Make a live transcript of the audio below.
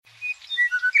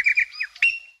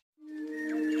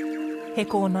He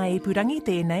kōna I purangi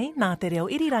tēnei nā te reo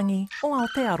irirangi o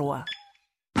Aotearoa.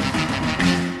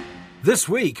 This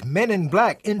week, Men in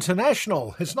Black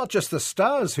International. It's not just the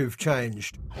stars who've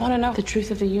changed. I want to know the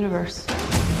truth of the universe.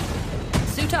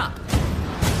 Suit up.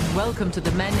 Welcome to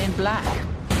the Men in Black.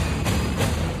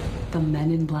 The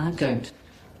Men in Black?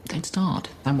 Don't start.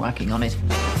 I'm working on it.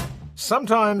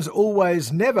 Sometimes,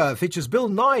 Always Never features Bill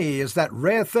Nighy as that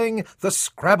rare thing, the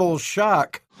Scrabble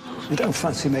Shark. You don't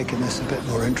fancy making this a bit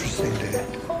more interesting, do you?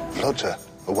 Flutter,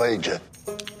 a wager.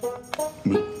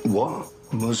 What?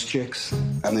 Most chicks?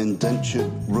 An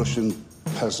indentured Russian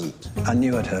peasant. I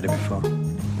knew I'd heard it before.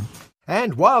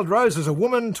 And Wild Rose is a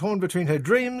woman torn between her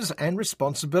dreams and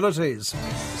responsibilities.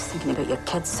 Just thinking about your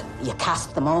kids. You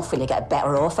cast them off when you get a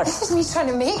better offer. This is me trying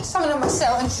to make something of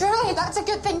myself, and surely that's a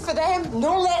good thing for them.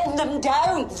 No letting them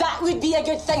down. That would be a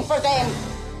good thing for them.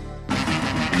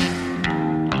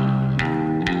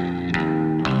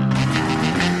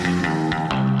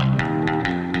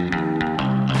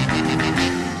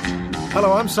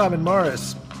 Hello, I'm Simon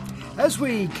Morris. As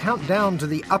we count down to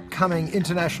the upcoming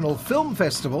International Film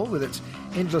Festival with its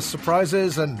endless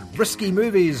surprises and risky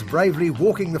movies bravely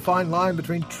walking the fine line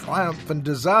between triumph and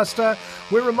disaster,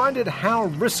 we're reminded how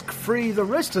risk-free the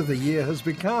rest of the year has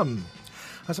become.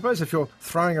 I suppose if you're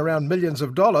throwing around millions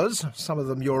of dollars, some of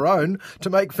them your own, to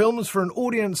make films for an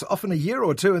audience often a year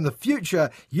or two in the future,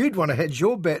 you'd want to hedge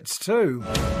your bets too.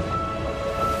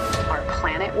 Our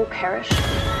planet will perish.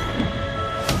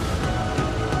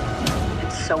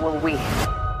 So will we.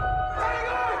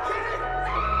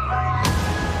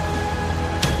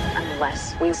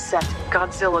 Unless we set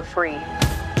Godzilla free.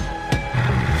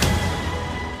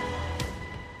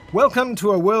 Welcome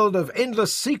to a world of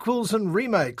endless sequels and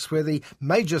remakes where the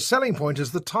major selling point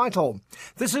is the title.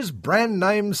 This is brand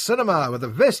name cinema with a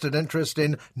vested interest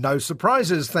in no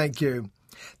surprises, thank you.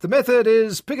 The method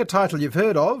is pick a title you've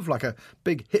heard of, like a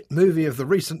big hit movie of the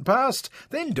recent past,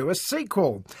 then do a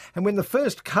sequel. And when the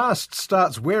first cast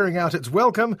starts wearing out its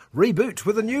welcome, reboot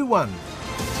with a new one.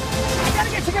 I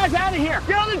gotta get you guys out of here!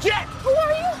 Get on the jet! Who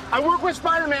are you? I work with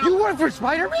Spider-Man. You work for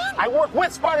Spider-Man? I work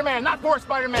with Spider-Man, not for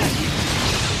Spider-Man.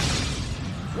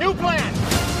 New plan!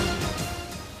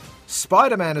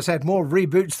 Spider-Man has had more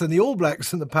reboots than the All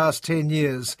Blacks in the past 10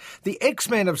 years. The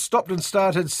X-Men have stopped and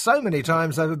started so many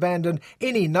times they've abandoned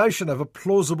any notion of a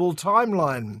plausible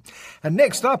timeline. And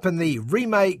next up in the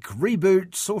remake,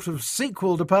 reboot, sort of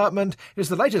sequel department is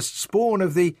the latest spawn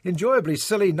of the enjoyably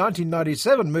silly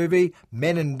 1997 movie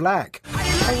Men in Black.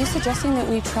 Are you suggesting that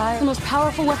we try the most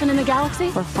powerful weapon in the galaxy?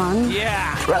 For fun?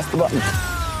 Yeah! Press the button.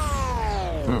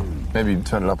 Maybe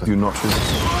turn it up a few notches.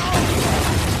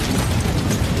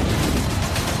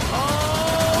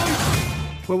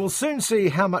 Well, we'll soon see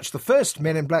how much the first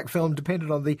Men in Black film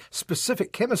depended on the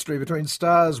specific chemistry between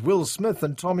stars Will Smith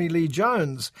and Tommy Lee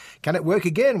Jones. Can it work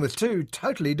again with two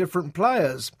totally different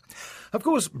players? Of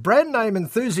course, brand name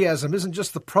enthusiasm isn't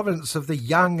just the province of the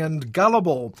young and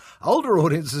gullible. Older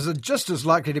audiences are just as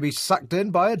likely to be sucked in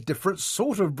by a different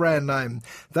sort of brand name.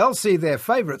 They'll see their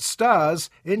favourite stars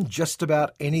in just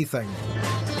about anything.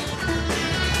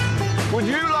 Would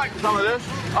you like some of this?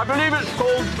 I believe it's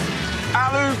called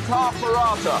Alu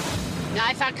Carparata. Now,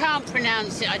 if I can't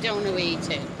pronounce it, I don't want to eat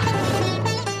it.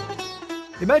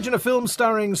 Imagine a film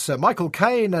starring Sir Michael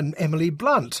Caine and Emily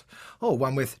Blunt, or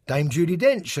one with Dame Judi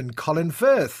Dench and Colin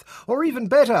Firth, or even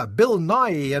better, Bill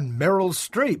Nighy and Meryl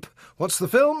Streep. What's the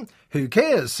film? Who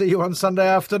cares? See you on Sunday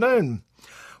afternoon.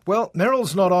 Well,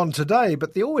 Meryl's not on today,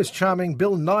 but the always charming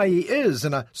Bill Nighy is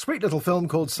in a sweet little film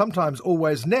called Sometimes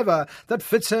Always Never that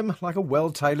fits him like a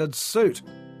well-tailored suit.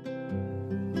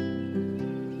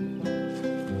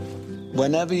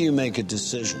 Whenever you make a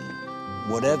decision,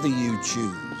 whatever you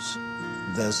choose,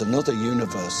 there's another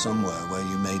universe somewhere where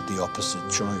you made the opposite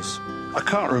choice. I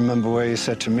can't remember where you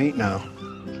said to meet now.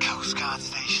 Coast Guard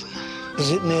Station. Is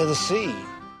it near the sea?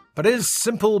 But is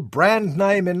simple brand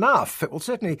name enough? It will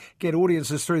certainly get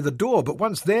audiences through the door, but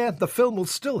once there, the film will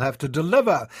still have to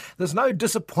deliver. There's no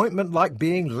disappointment like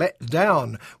being let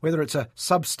down, whether it's a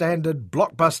substandard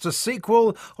blockbuster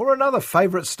sequel or another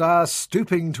favourite star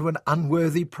stooping to an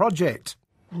unworthy project.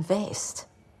 Invest?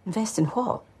 Invest in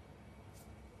what?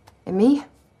 In me?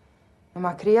 In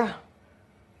my career?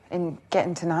 In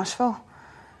getting to Nashville?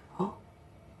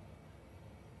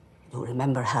 I don't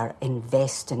remember her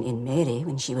investing in Mary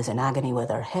when she was in agony with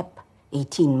her hip.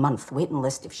 18-month waiting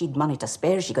list. If she'd money to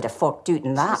spare, she could have forked out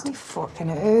in that. She's not forking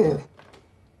it out.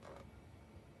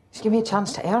 Just give me a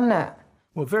chance to earn it.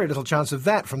 Well, very little chance of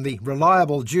that from the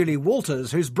reliable Julie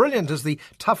Walters, who's brilliant as the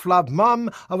tough-love mum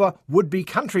of a would-be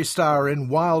country star in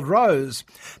Wild Rose.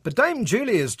 But Dame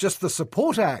Julie is just the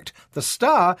support act. The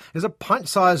star is a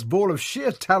pint-sized ball of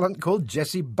sheer talent called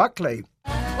Jessie Buckley.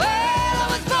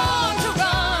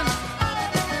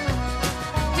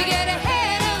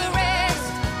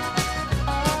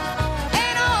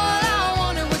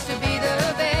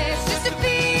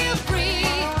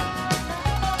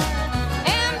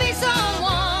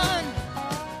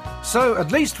 So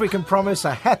at least we can promise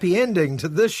a happy ending to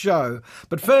this show.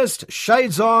 But first,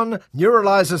 shades on,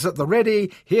 neuralisers at the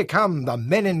ready, here come the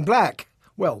Men in Black.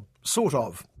 Well, sort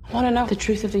of. I want to know the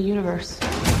truth of the universe.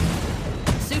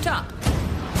 Suit up.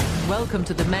 Welcome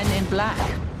to the Men in Black.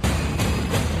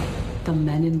 The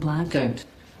Men in Black? Don't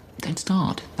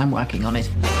start. I'm working on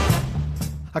it.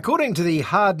 According to the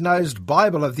hard-nosed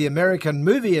Bible of the American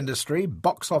movie industry,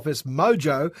 Box Office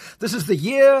Mojo, this is the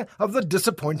year of the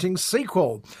disappointing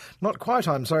sequel. Not quite,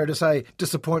 I'm sorry to say,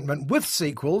 disappointment with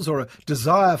sequels or a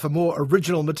desire for more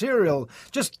original material,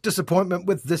 just disappointment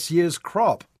with this year's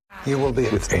crop. You will be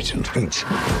with Agent H,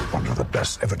 one of the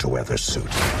best ever to wear this suit.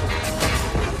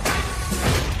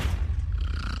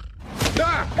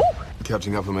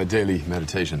 Catching up on my daily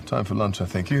meditation. Time for lunch, I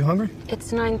think. You hungry?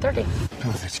 It's 9:30.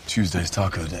 Perfect. Tuesday's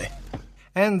taco day.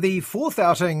 And the fourth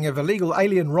outing of illegal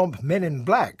alien romp Men in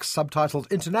Black, subtitled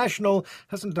International,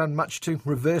 hasn't done much to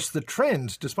reverse the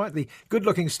trend, despite the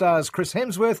good-looking stars Chris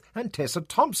Hemsworth and Tessa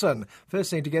Thompson, first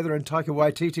seen together in Taika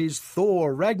Waititi's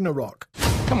Thor Ragnarok.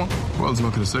 Come on. The world's not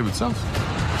going to save itself.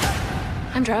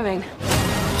 I'm driving.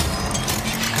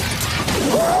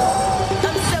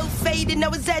 No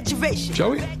exaggeration.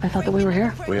 Joey? I thought that we were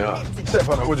here. We are. Step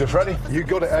on it, would you, Freddie? You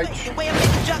got it, H.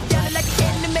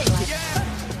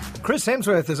 Chris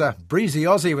Hemsworth is a breezy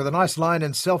Aussie with a nice line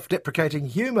and self-deprecating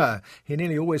humour. He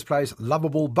nearly always plays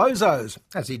lovable bozos,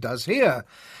 as he does here.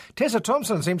 Tessa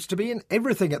Thompson seems to be in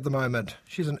everything at the moment.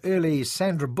 She's an early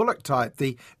Sandra Bullock type,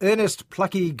 the earnest,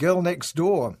 plucky girl next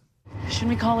door. Shouldn't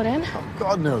we call it in? Oh,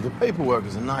 God, no. The paperwork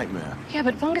is a nightmare. Yeah,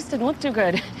 but Fungus didn't look too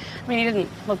good. I mean, he didn't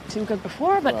look too good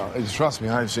before, but... Well, trust me,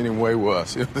 I've seen him way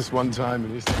worse. This one time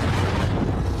it is...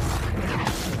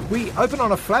 We open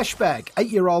on a flashback.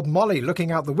 8-year-old Molly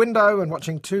looking out the window and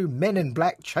watching two men in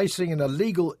black chasing an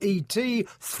illegal ET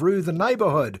through the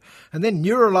neighbourhood, and then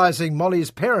neuralising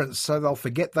Molly's parents so they'll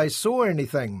forget they saw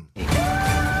anything.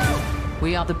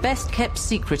 We are the best-kept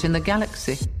secret in the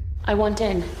galaxy. I want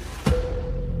in.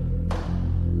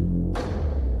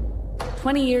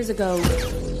 20 years ago,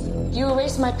 you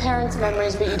erased my parents'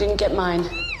 memories, but you didn't get mine.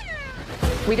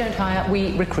 We don't hire,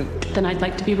 we recruit. Then I'd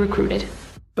like to be recruited.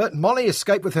 But Molly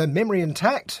escaped with her memory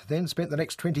intact, then spent the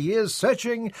next 20 years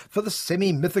searching for the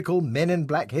semi-mythical Men in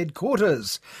Black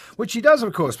headquarters, which she does,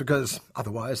 of course, because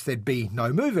otherwise there'd be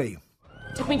no movie.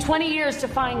 It took me 20 years to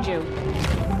find you.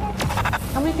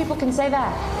 How many people can say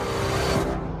that?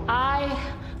 I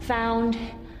found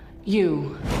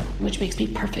you, which makes me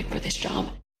perfect for this job.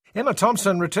 Emma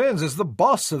Thompson returns as the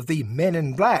boss of the Men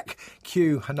in Black.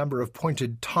 Cue a number of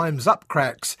pointed Time's Up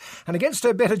cracks. And against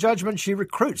her better judgment, she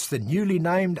recruits the newly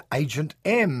named Agent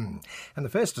M. And the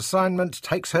first assignment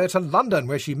takes her to London,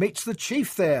 where she meets the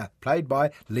chief there, played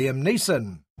by Liam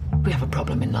Neeson. We have a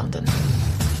problem in London.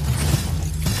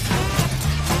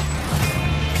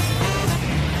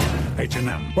 Agent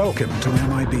M, welcome to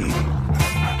MIB.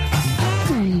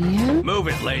 Move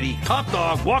it, lady. Top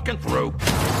dog walking through.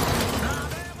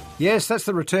 Yes, that's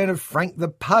the return of Frank the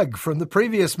Pug from the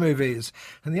previous movies.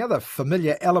 And the other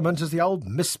familiar element is the old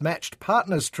mismatched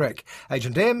partners trick.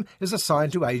 Agent M is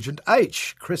assigned to Agent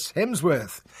H, Chris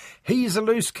Hemsworth. He's a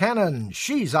loose cannon,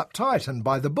 she's uptight and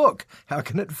by the book. How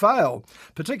can it fail?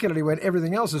 Particularly when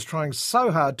everything else is trying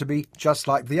so hard to be just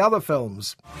like the other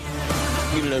films.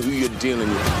 You know who you're dealing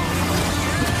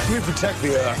with. We protect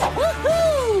the Earth.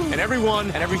 Woohoo! And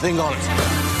everyone and everything on it.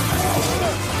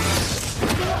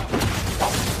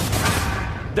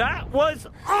 That was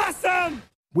awesome!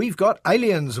 We've got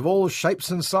aliens of all shapes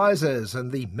and sizes,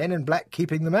 and the Men in Black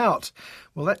keeping them out.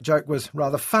 Well, that joke was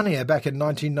rather funnier back in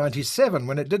 1997,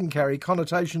 when it didn't carry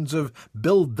connotations of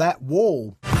build that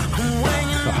wall.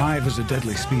 The Hive is a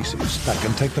deadly species that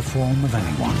can take the form of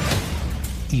anyone,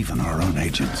 even our own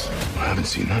agents. I haven't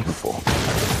seen that before.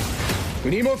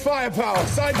 We need more firepower.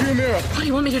 Side view mirror. What do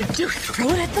you want me to do? Throw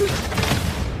it at them?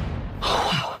 Oh,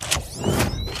 wow.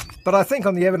 But I think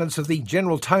on the evidence of the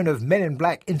general tone of Men in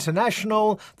Black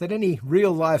International that any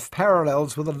real-life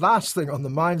parallels were the last thing on the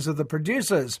minds of the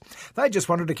producers. They just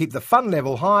wanted to keep the fun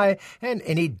level high and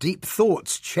any deep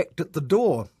thoughts checked at the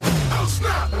door. Oh,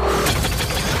 snap!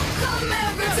 Come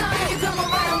every time you come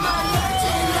around my left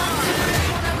and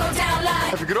I wanna go down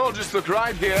like could all just look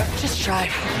right here. Just try.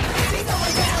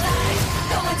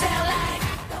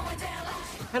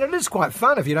 And it is quite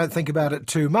fun if you don't think about it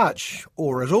too much,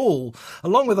 or at all.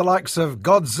 Along with the likes of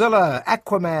Godzilla,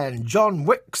 Aquaman, John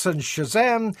Wicks and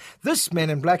Shazam, this Men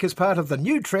in Black is part of the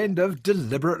new trend of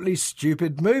deliberately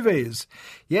stupid movies.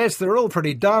 Yes, they're all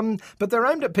pretty dumb, but they're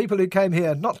aimed at people who came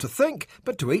here not to think,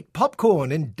 but to eat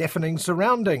popcorn in deafening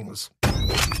surroundings.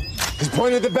 Just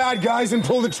point at the bad guys and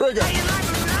pull the trigger.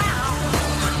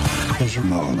 Those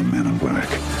are all the Men in Black.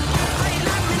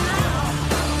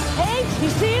 Hey, you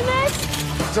seeing this?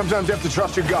 Sometimes you have to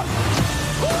trust your gut.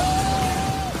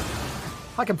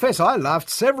 I confess I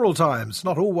laughed several times,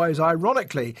 not always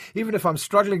ironically, even if I'm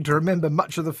struggling to remember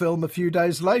much of the film a few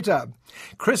days later.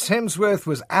 Chris Hemsworth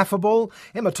was affable,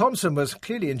 Emma Thompson was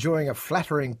clearly enjoying a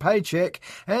flattering paycheck,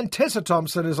 and Tessa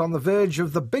Thompson is on the verge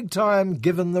of the big time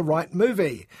given the right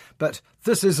movie. But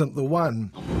this isn't the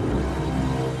one.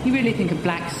 You really think a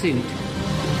black suit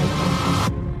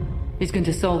is going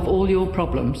to solve all your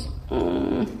problems?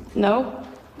 No,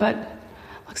 but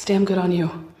looks damn good on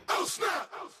you.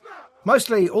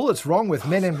 Mostly all that's wrong with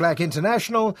Men in Black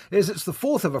International is it's the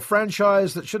fourth of a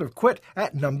franchise that should have quit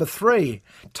at number 3.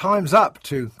 Time's up,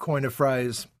 to coin a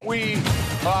phrase. We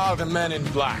are the Men in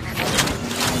Black.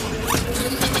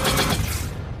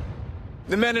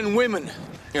 The men and women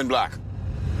in black.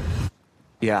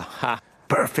 Yeah, ha.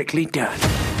 Perfectly done.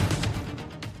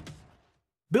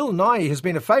 Bill Nighy has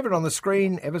been a favourite on the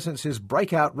screen ever since his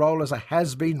breakout role as a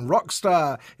has-been rock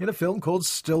star in a film called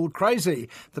Still Crazy,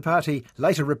 the part he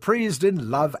later reprised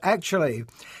in Love Actually.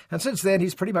 And since then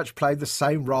he's pretty much played the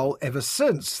same role ever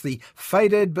since, the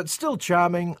faded but still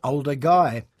charming older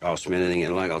guy. Ask me anything you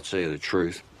like, I'll tell you the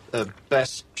truth. The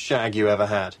best shag you ever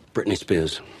had? Britney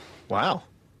Spears. Wow.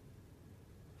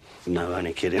 No,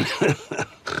 only kidding.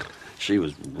 She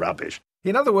was rubbish.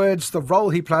 In other words, the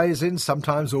role he plays in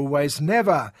Sometimes Always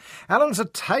Never. Alan's a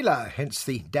tailor, hence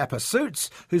the dapper suits,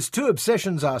 whose two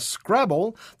obsessions are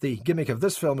Scrabble, the gimmick of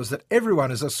this film is that everyone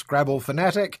is a Scrabble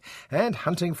fanatic, and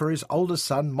hunting for his older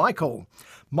son Michael.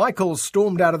 Michael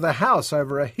stormed out of the house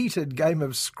over a heated game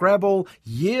of Scrabble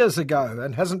years ago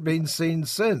and hasn't been seen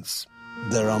since.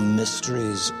 There are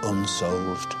mysteries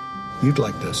unsolved. You'd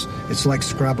like this. It's like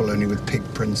Scrabble, only with pig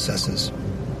princesses.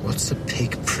 What's a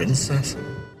pig princess?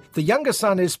 The younger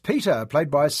son is Peter,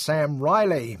 played by Sam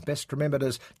Riley, best remembered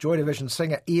as Joy Division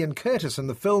singer Ian Curtis in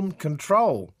the film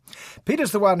Control.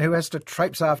 Peter's the one who has to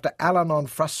traipse after Alan on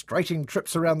frustrating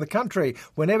trips around the country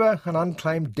whenever an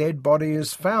unclaimed dead body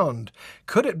is found.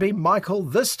 Could it be Michael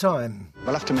this time?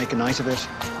 We'll have to make a night of it.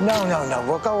 No,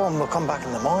 we'll go on, we'll come back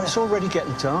in the morning. It's already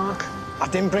getting dark. I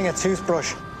didn't bring a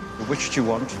toothbrush. Which do you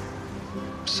want?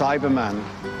 Cyberman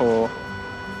or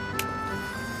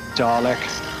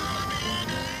Dalek?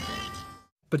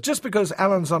 But just because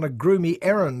Alan's on a groomy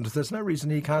errand, there's no reason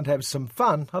he can't have some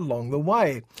fun along the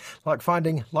way, like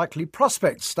finding likely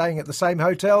prospects staying at the same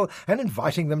hotel and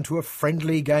inviting them to a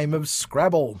friendly game of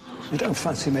Scrabble. You don't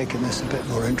fancy making this a bit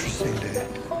more interesting, do you?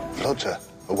 Flutter,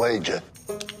 a wager.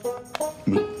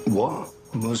 What?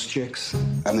 Most chicks?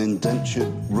 An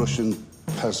indentured Russian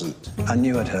peasant. I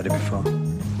knew I'd heard it before.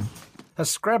 A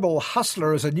Scrabble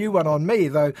hustler is a new one on me,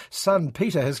 though son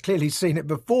Peter has clearly seen it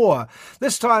before.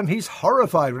 This time he's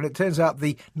horrified when it turns out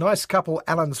the nice couple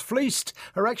Alan's fleeced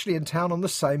are actually in town on the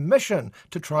same mission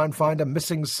to try and find a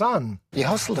missing son. You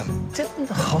hustled him. Didn't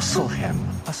hustle him.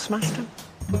 I smashed him.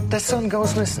 Their son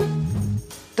goes missing.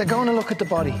 They're going to look at the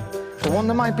body. The one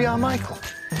that might be our Michael.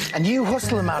 And you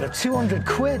hustle him out of 200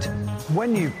 quid.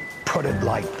 When you put it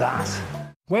like that.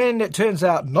 When it turns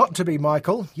out not to be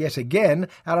Michael, yet again,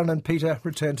 Alan and Peter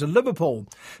return to Liverpool.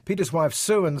 Peter's wife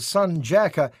Sue and son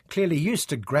Jack are clearly used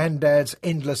to Grandad's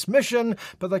endless mission,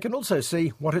 but they can also see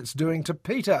what it's doing to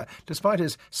Peter, despite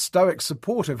his stoic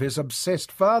support of his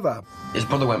obsessed father. His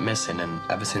brother went missing, and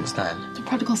ever since then... The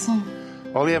prodigal son.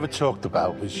 All he ever talked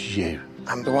about was you.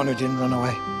 I'm the one who didn't run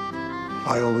away.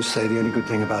 I always say the only good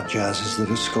thing about jazz is that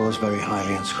it scores very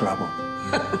highly in Scrabble.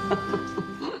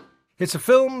 It's a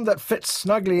film that fits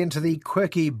snugly into the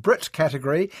quirky Brit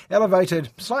category,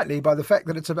 elevated slightly by the fact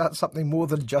that it's about something more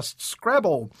than just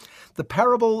Scrabble. The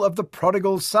parable of the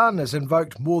prodigal son is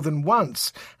invoked more than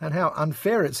once, and how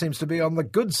unfair it seems to be on the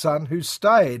good son who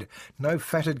stayed. No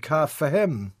fatted calf for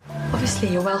him. Obviously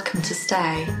you're welcome to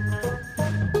stay.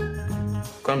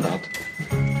 Grandad,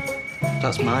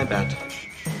 that's my bed.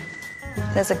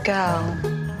 There's a girl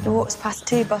who walks past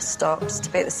 2 bus stops to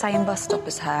be at the same bus stop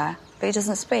as her, but he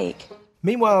doesn't speak.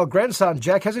 Meanwhile, grandson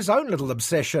Jack has his own little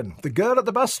obsession. The girl at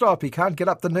the bus stop he can't get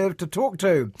up the nerve to talk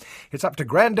to. It's up to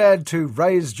Grandad to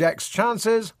raise Jack's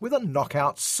chances with a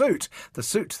knockout suit. The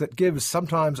suit that gives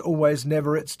Sometimes Always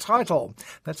Never its title.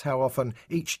 That's how often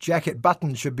each jacket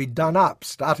button should be done up,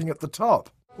 starting at the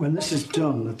top. When this is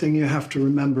done, the thing you have to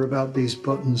remember about these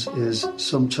buttons is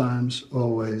sometimes,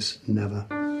 always, never.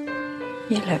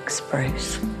 You look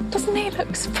spruce. Doesn't he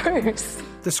look spruce?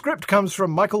 The script comes from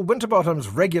Michael Winterbottom's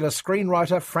regular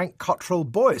screenwriter Frank Cottrell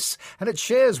Boyce, and it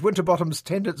shares Winterbottom's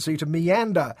tendency to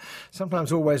meander.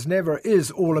 Sometimes Always Never is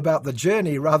all about the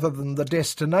journey rather than the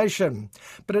destination.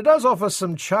 But it does offer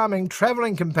some charming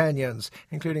travelling companions,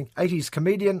 including 80s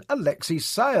comedian Alexei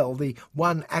Sayle, the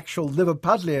one actual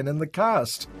Liverpudlian in the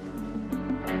cast.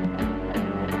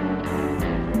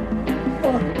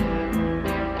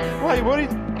 Why are you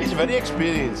worried? He's a very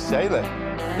experienced sailor,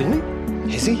 isn't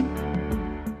he? Is he?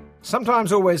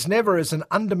 Sometimes Always Never is an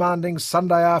undemanding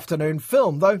Sunday afternoon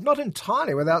film, though not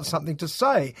entirely without something to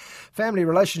say. Family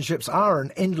relationships are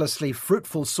an endlessly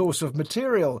fruitful source of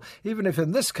material, even if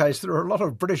in this case there are a lot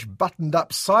of British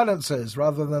buttoned-up silences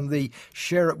rather than the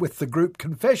share-it-with-the-group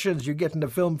confessions you get in a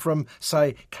film from,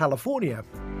 say, California.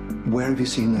 Where have you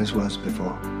seen those words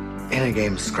before? In a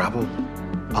game, Scrabble.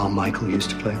 Our Michael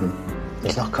used to play them.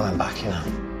 He's not coming back, you know.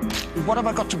 What have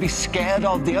I got to be scared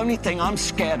of? The only thing I'm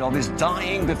scared of is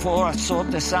dying before I sort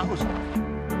this out.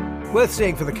 Worth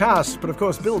seeing for the cast, but of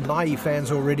course Bill Nighy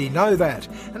fans already know that.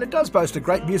 And it does boast a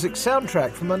great music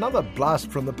soundtrack from another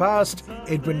blast from the past,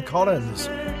 Edwyn Collins.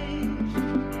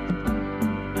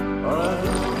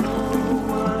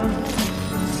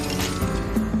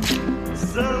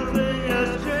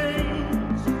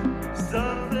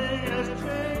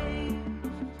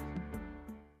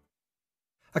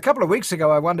 A couple of weeks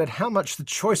ago I wondered how much the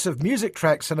choice of music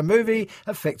tracks in a movie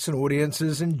affects an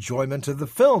audience's enjoyment of the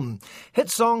film.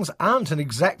 Hit songs aren't an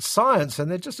exact science,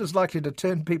 and they're just as likely to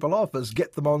turn people off as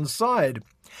get them on side.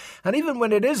 And even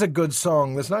when it is a good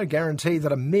song, there's no guarantee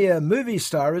that a mere movie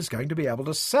star is going to be able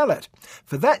to sell it.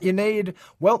 For that you need,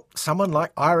 well, someone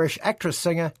like Irish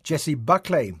actress-singer Jessie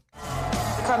Buckley.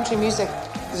 Country music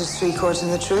is just 3 chords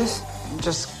and the truth.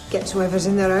 Just gets whoever's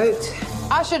in there out.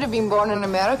 I should have been born in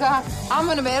America. I'm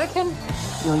an American.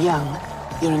 You're young.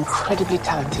 You're incredibly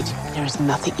talented. There is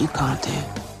nothing you can't do.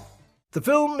 The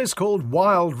film is called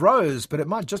Wild Rose, but it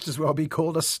might just as well be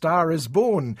called A Star Is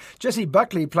Born. Jessie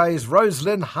Buckley plays Rose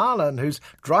Lynn Harlan, whose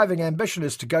driving ambition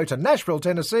is to go to Nashville,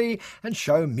 Tennessee, and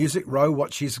show Music Row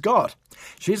what she's got.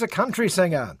 She's a country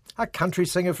singer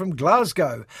from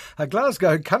Glasgow, a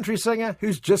Glasgow country singer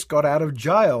who's just got out of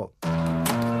jail.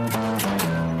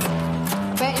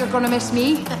 Bet you're gonna miss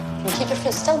me. Keep your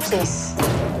foot still, please.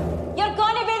 You're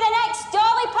going to be the next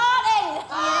Dolly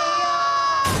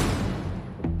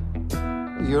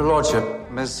Parton! Your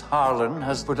Lordship, Miss Harlan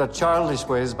has put her childish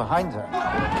ways behind her.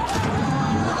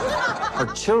 Her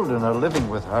children are living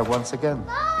with her once again.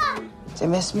 Do you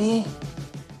miss me?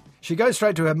 She goes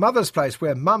straight to her mother's place,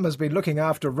 where Mum has been looking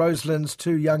after Rosalind's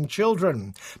 2 young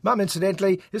children. Mum,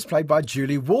 incidentally, is played by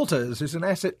Julie Walters, who's an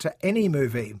asset to any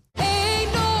movie.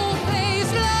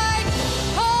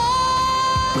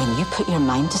 When you put your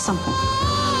mind to something,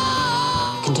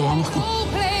 you can do anything.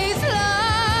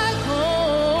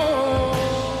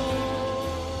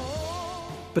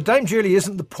 But Dame Julie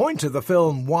isn't the point of the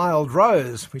film Wild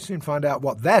Rose. We soon find out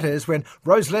what that is when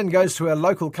Rosalind goes to her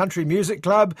local country music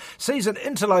club, sees an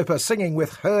interloper singing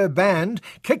with her band,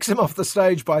 kicks him off the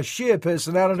stage by sheer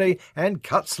personality, and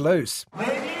cuts loose.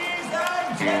 Ladies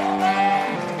and gentlemen,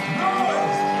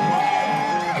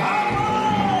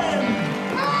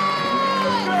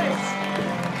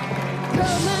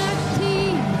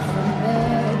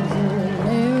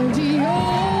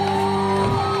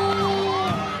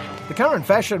 The current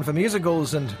fashion for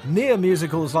musicals and near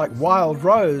musicals like Wild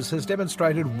Rose has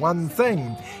demonstrated one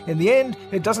thing. In the end,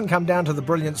 it doesn't come down to the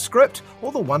brilliant script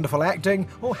or the wonderful acting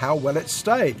or how well it's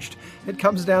staged. It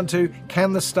comes down to,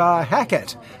 can the star hack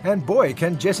it? And boy,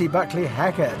 can Jessie Buckley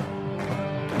hack it.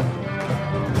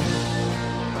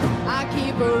 I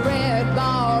keep a red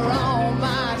bar on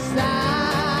my side.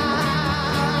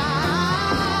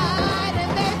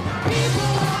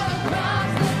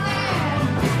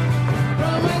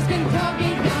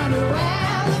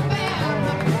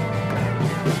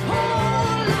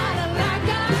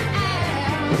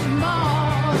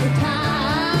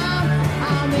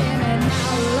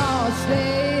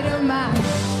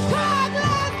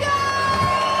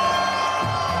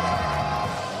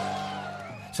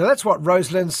 So that's what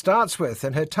Rosalind starts with,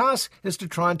 and her task is to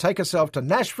try and take herself to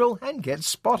Nashville and get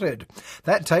spotted.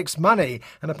 That takes money,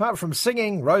 and apart from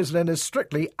singing, Rosalind is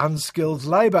strictly unskilled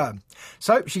labour.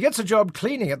 So she gets a job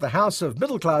cleaning at the house of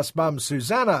middle-class mum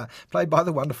Susanna, played by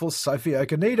the wonderful Sophie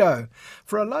Okonedo.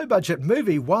 For a low-budget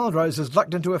movie, Wild Rose has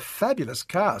lucked into a fabulous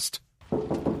cast.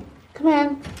 Come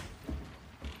in.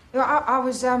 I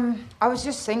was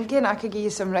just thinking I could give you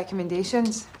some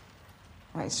recommendations.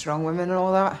 Like strong women and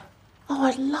all that. Oh,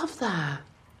 I'd love that.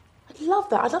 I'd love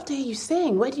to hear you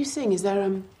sing. Where do you sing? Is there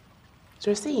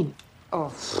a scene?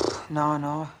 Oh,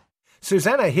 no.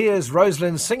 Susanna hears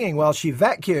Rosalind singing while she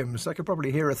vacuums. I could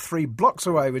probably hear her 3 blocks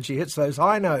away when she hits those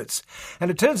high notes. And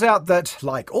it turns out that,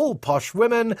 like all posh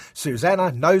women,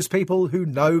 Susanna knows people who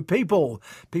know people.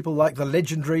 People like the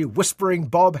legendary Whispering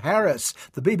Bob Harris,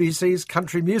 the BBC's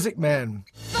country music man.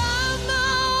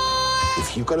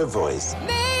 If you've got a voice,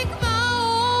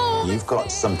 you've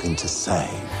got something to say.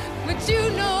 But you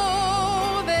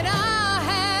know that I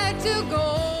had to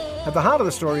go. At the heart of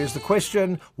the story is the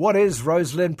question, what is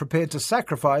Rosalind prepared to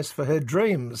sacrifice for her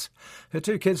dreams? Her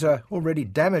 2 kids are already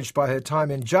damaged by her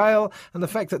time in jail and the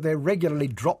fact that they're regularly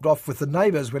dropped off with the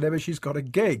neighbours whenever she's got a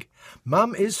gig.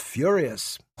 Mum is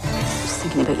furious. Just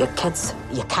thinking about your kids.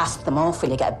 You cast them off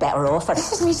when you get a better offer.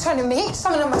 This is me trying to make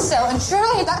something of myself, and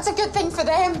surely that's a good thing for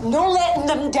them. No letting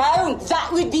them down.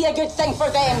 That would be a good thing for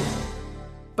them.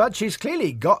 But she's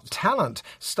clearly got talent.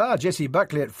 Star Jessie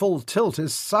Buckley at full tilt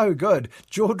is so good,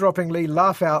 jaw-droppingly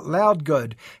laugh-out-loud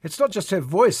good. It's not just her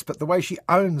voice, but the way she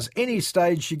owns any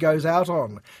stage she goes out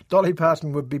on. Dolly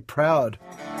Parton would be proud.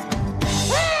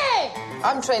 Hey!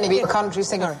 I'm trying to be a country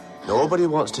singer. Nobody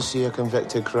wants to see a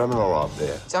convicted criminal up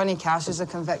there. Johnny Cash is a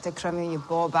convicted criminal, you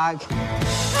ball bag.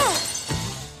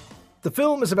 The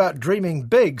film is about dreaming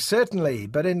big, certainly,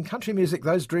 but in country music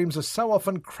those dreams are so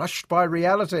often crushed by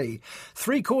reality.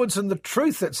 3 chords and the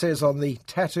truth, it says on the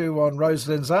tattoo on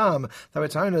Rosalind's arm, though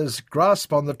its owner's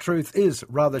grasp on the truth is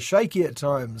rather shaky at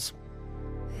times.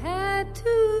 Had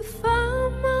to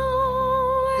find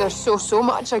my There's so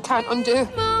much I can't undo.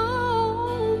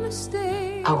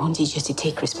 mistake. I wanted you to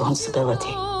take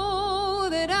responsibility.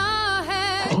 That I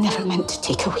had But I never meant to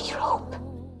take away your hope.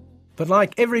 But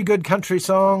like every good country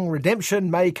song,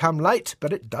 redemption may come late,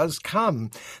 but it does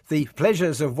come. The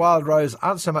pleasures of Wild Rose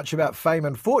aren't so much about fame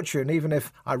and fortune, even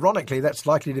if, ironically, that's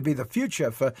likely to be the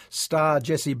future for star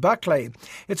Jessie Buckley.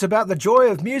 It's about the joy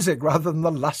of music rather than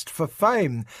the lust for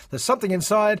fame. There's something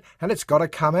inside, and it's got to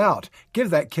come out. Give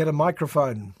that kid a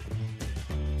microphone.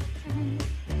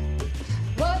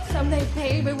 What's someday,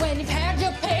 baby, when you've had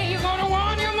your pay, you're gonna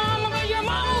want your mama, but your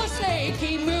mama will say,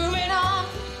 keep moving on.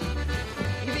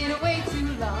 You've been away too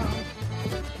long.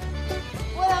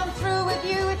 Well, I'm through with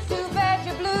you, it's too bad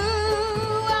you're blue.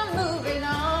 I'm moving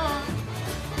on.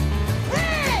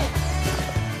 Hey!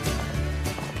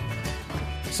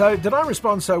 So, did I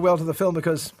respond so well to the film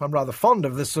because I'm rather fond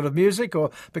of this sort of music, or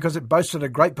because it boasted a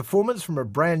great performance from a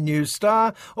brand new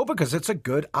star, or because it's a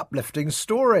good, uplifting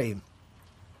story?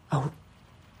 Oh,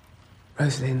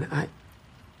 Rosalind, I'm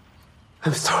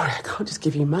sorry, I can't just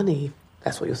give you money. If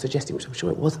that's what you're suggesting, which I'm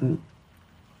sure it wasn't.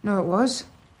 No, it was.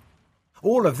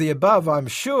 All of the above, I'm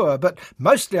sure, but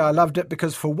mostly I loved it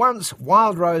because for once,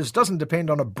 Wild Rose doesn't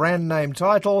depend on a brand name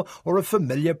title or a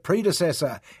familiar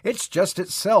predecessor. It's just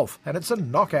itself, and it's a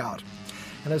knockout.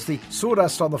 And as the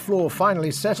sawdust on the floor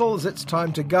finally settles, it's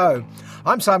time to go.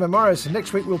 I'm Simon Morris, and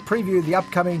next week we'll preview the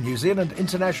upcoming New Zealand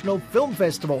International Film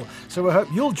Festival, so I hope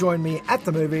you'll join me at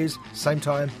the movies, same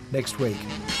time next week.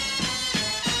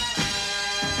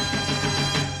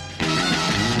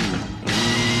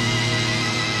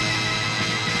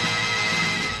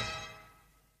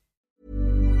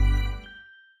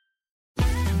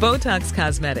 Botox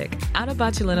Cosmetic, out of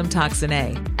botulinum toxin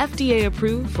A, FDA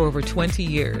approved for over 20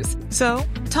 years. So,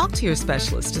 talk to your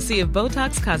specialist to see if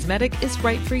Botox Cosmetic is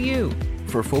right for you.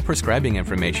 For full prescribing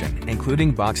information,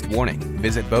 including boxed warning,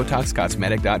 visit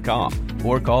BotoxCosmetic.com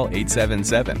or call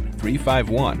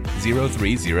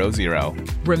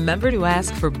 877-351-0300. Remember to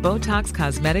ask for Botox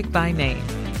Cosmetic by name.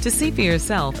 To see for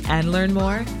yourself and learn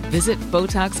more, visit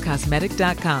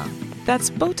BotoxCosmetic.com.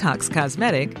 That's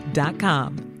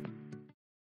BotoxCosmetic.com.